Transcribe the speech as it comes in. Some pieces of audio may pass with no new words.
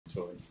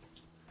Totally.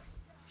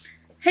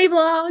 Hey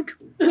vlog!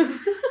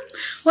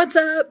 What's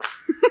up?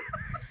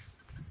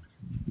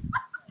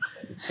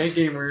 Hey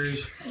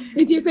gamers!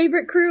 It's your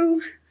favorite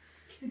crew.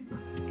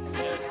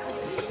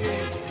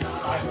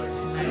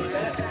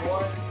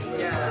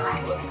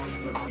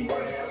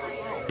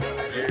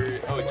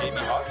 Oh, Jamie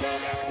Ross?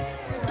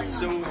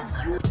 So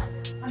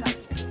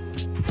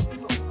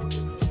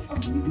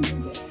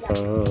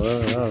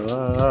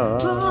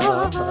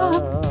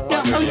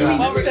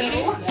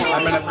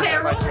I'm gonna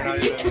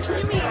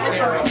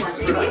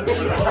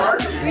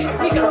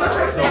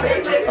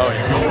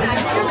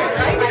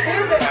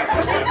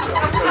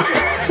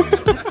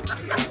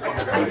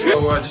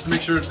just to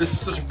make sure this is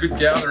such a good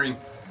gathering.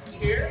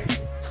 Here,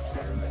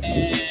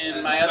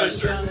 and my other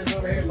son is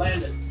over here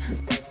landed.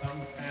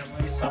 Some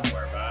family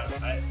somewhere, but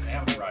they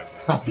haven't arrived.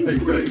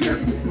 Everybody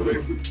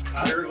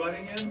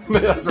in?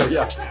 That's right,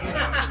 yeah.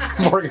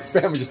 Morgan's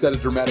family just had a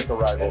dramatic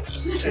arrival.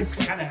 It's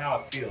kind of how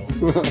it feels.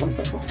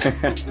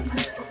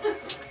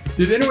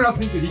 Did anyone else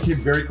think that he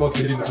came very close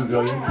to hitting the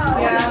pavilion?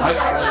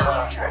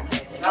 Yeah.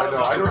 I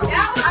know. I don't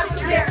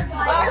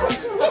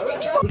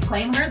know.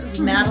 Claim her. This is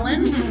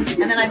Madeline.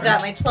 And then I've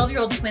got my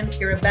 12-year-old twins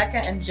here,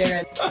 Rebecca and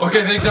Jared.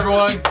 Okay, thanks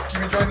everyone.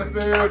 Keep enjoying the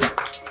food.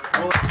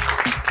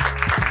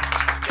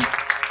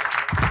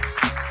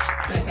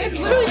 It's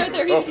literally right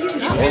there. He's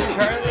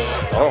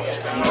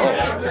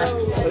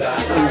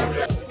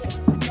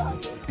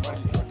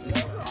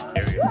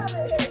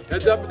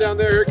Heads up and down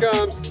there. Here it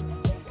comes.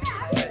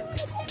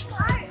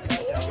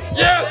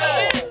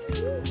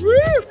 Yes!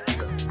 Woo!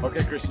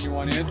 Okay, Christian, you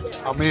want in?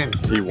 I'm in.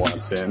 He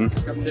wants in.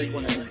 Come take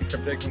one of these.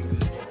 Come take one of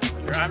these.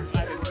 Alright,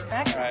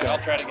 I'll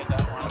try to get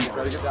that one.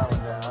 Try to get that one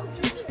down.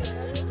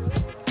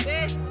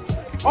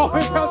 Oh,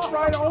 it bounced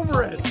right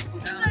over it.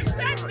 Alright,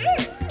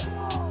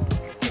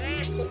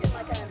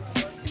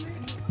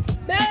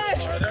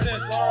 there it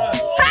is, Laura.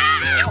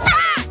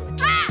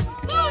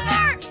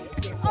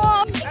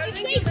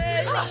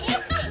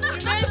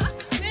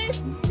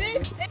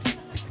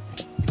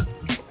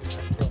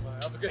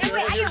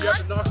 You have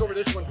to knock over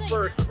this one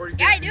first before you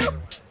I do.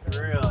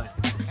 Really?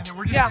 And then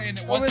we're just saying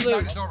that once the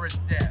knock is over, it's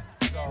dead.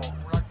 So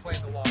we're not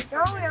playing the long.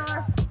 There we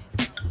are.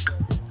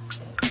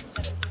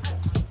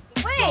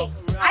 Wait,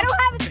 I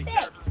don't have a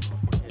stick.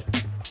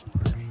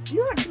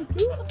 You have to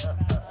do it.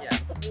 Yeah.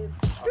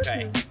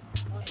 Okay.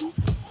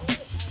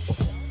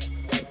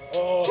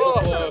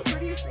 Oh,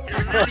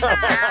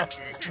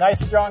 Nice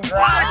strong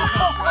grab.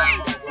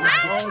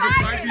 this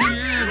might be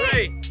the end.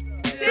 3,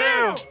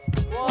 2,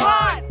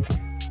 1.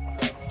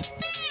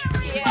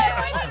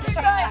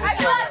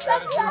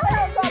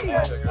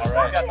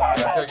 Alright,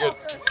 okay, good.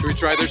 Should we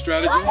try their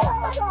strategy?